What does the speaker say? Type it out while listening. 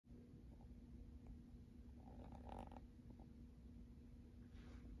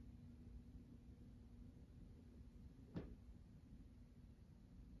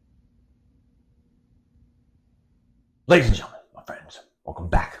Ladies and gentlemen, my friends, welcome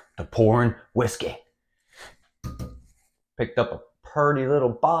back to Pouring Whiskey. Picked up a pretty little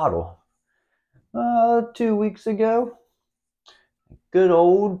bottle 2 weeks ago. Good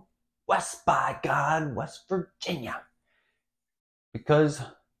old West by God, West Virginia. Because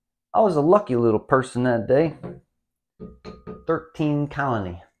I was a lucky little person that day. 13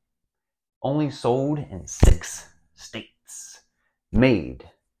 Colony. Only sold in 6 states. Made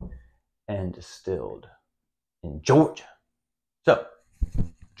and distilled in Georgia. So,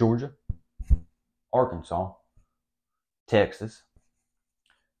 Georgia, Arkansas, Texas,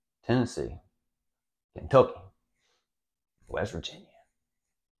 Tennessee, Kentucky, West Virginia.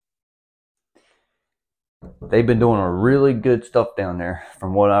 They've been doing a really good stuff down there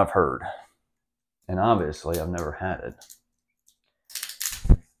from what I've heard. And obviously I've never had it.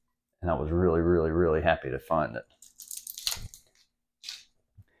 And I was really happy to find it.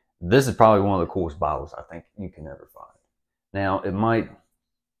 This is probably one of the coolest bottles I think you can ever find. Now, it might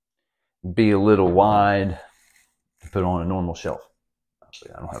be a little wide to put on a normal shelf.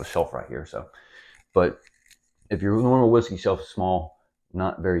 Actually, I don't have a shelf right here, so. But if your normal whiskey shelf is small,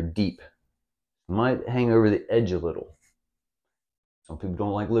 not very deep, it might hang over the edge a little. Some people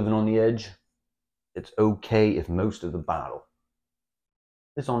don't like living on the edge. It's okay if most of the bottle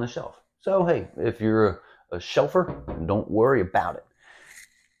is on the shelf. So, hey, if you're a shelfer, don't worry about it.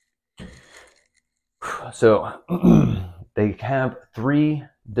 So, they have 3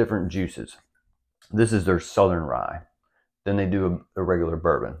 different juices. This is their Southern Rye. Then they do a regular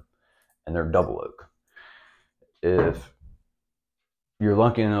bourbon, and they're double oak. If you're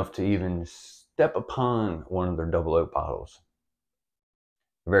lucky enough to even step upon one of their double oak bottles,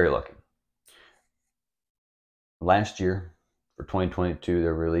 very lucky. Last year, for 2022,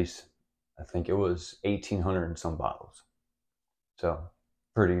 their release, I think it was 1,800 and some bottles. So,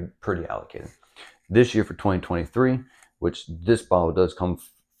 pretty allocated. This year for 2023, which this bottle does come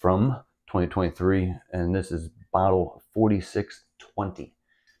from 2023, and this is bottle 4620.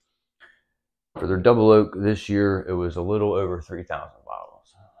 For their double oak this year, it was a little over 3,000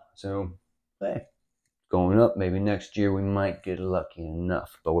 bottles. So, hey, going up. Maybe next year we might get lucky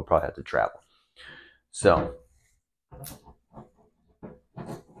enough, but we'll probably have to travel. So,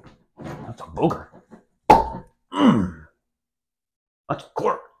 that's a booger. That's a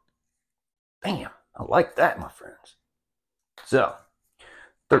cork. Damn, I like that, my friends. So,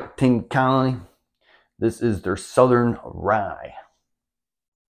 13th Colony. This is their Southern Rye.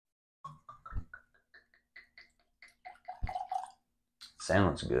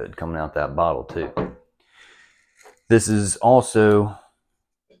 Sounds good coming out that bottle too. This is also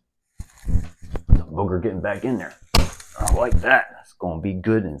the booger getting back in there. I like that. It's going to be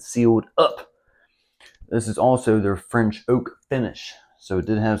good and sealed up. This is also their French oak finish. So it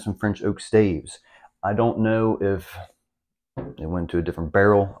did have some French oak staves. I don't know if it went to a different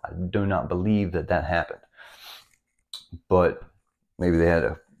barrel. I do not believe that happened. But maybe they had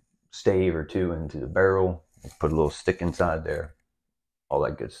a stave or 2 into the barrel. Put a little stick inside there. All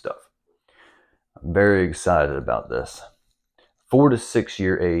that good stuff. I'm very excited about this. 4 to 6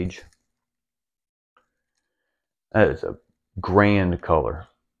 year age. That is a grand color.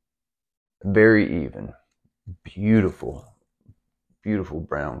 Very even. Beautiful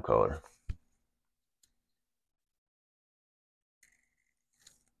brown color.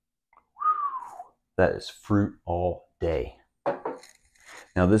 That is fruit all day.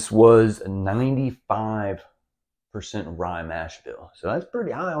 Now this was a 95% rye mash bill. So that's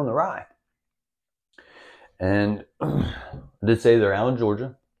pretty high on the rye. And I did say they're out of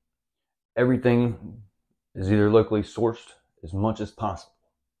Georgia. Everything is either locally sourced as much as possible.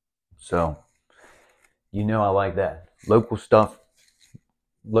 So, you know I like that. Local stuff,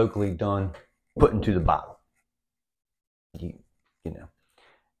 locally done, put into the bottle. You know.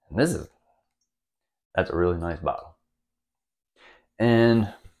 And that's a really nice bottle.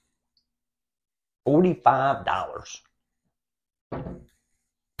 And $45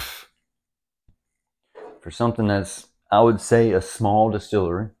 for something that's, I would say, a small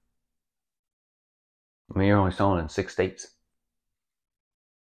distillery. I mean, you're only selling in 6 states.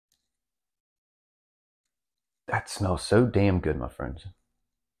 That smells so damn good, my friends.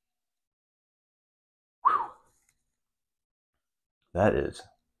 Whew.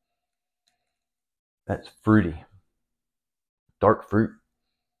 That's fruity. Dark fruit.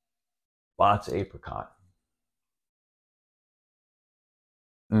 Lots of apricot.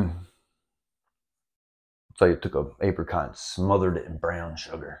 It's like you took an apricot and smothered it in brown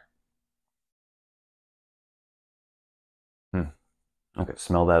sugar. I could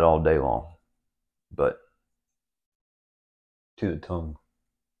smell that all day long. But to the tongue,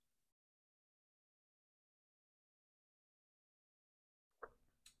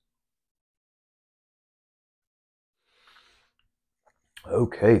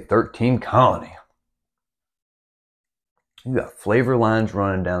 Okay, 13 Colony. You got flavor lines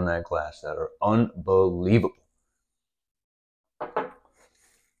running down that glass that are unbelievable.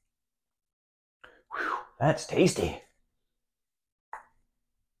 Whew, that's tasty.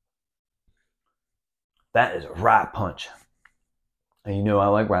 That is a rye punch. And you know I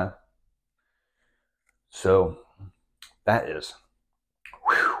like rye. So that is,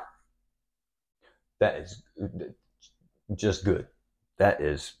 whew, that is just good. That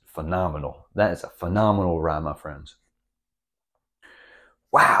is phenomenal. That is a phenomenal rye, my friends.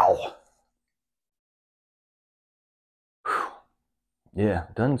 Wow. Whew. Yeah,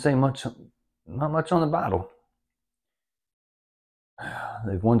 doesn't say much, not much on the bottle.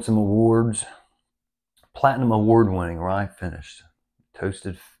 They've won some awards. Platinum award winning rye finished.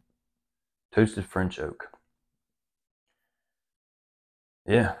 Toasted French oak.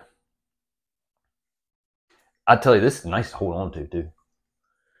 Yeah. I tell you, this is nice to hold on to too.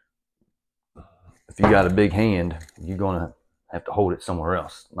 If you got a big hand, you're gonna have to hold it somewhere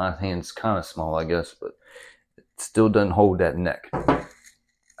else. My hand's kind of small, I guess, but it still doesn't hold that neck.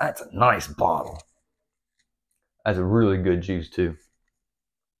 That's a nice bottle. That's a really good juice too.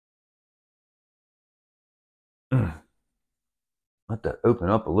 Let that open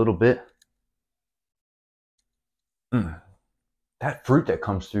up a little bit. That fruit that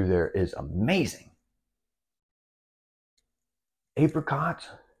comes through there is amazing. Apricots.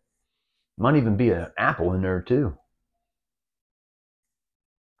 Might even be an apple in there too.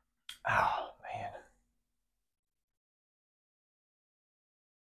 Oh, man.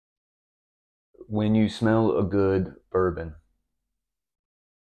 When you smell a good bourbon,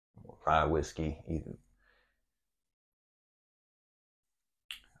 or rye whiskey, either,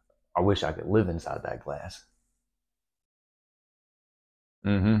 I wish I could live inside that glass.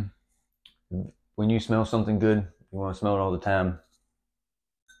 When you smell something good, you want to smell it all the time.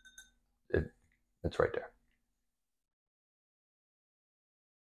 It's right there.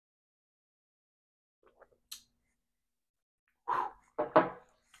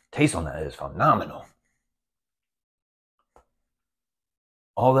 Taste on that is phenomenal.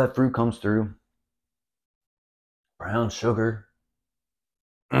 All that fruit comes through. Brown sugar.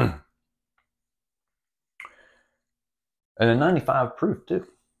 And a 95 proof too.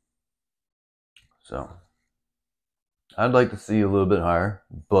 So I'd like to see a little bit higher,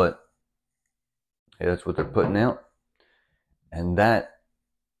 but hey, that's what they're putting out. And that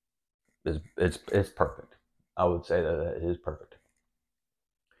is it's perfect. I would say that it is perfect.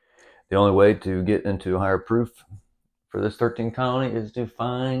 The only way to get into a higher proof for this 13 Colony is to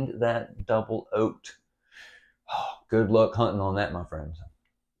find that double oaked. Oh, good luck hunting on that, my friends,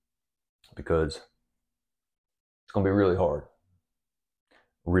 because it's going to be really hard.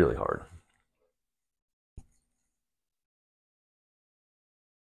 Really hard.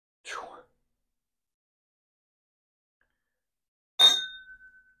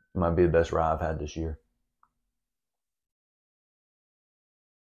 It might be the best rye I've had this year.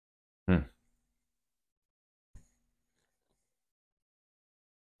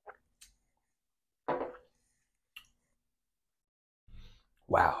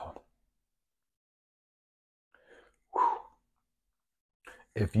 Wow.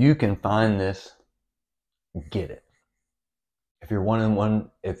 If you can find this, get it. If you're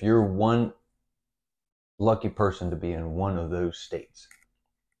one lucky person to be in one of those states,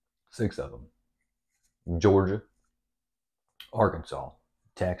 6 of them: Georgia, Arkansas,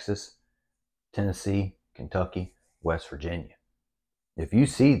 Texas, Tennessee, Kentucky, West Virginia. If you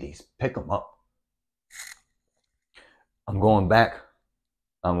see these, pick them up. I'm going back.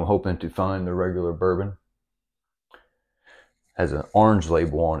 I'm hoping to find the regular bourbon. Has an orange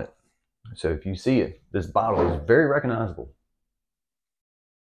label on it. So if you see it, this bottle is very recognizable.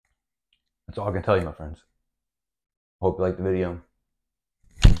 That's all I can tell you, my friends. Hope you liked the video.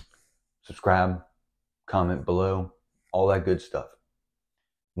 Subscribe, comment below, all that good stuff.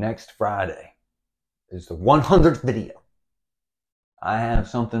 Next Friday is the 100th video. I have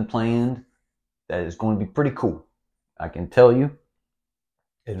something planned that is going to be pretty cool. I can tell you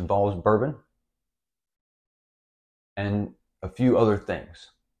it involves bourbon and a few other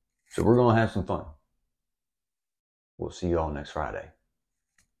things. So we're going to have some fun. We'll see you all next Friday.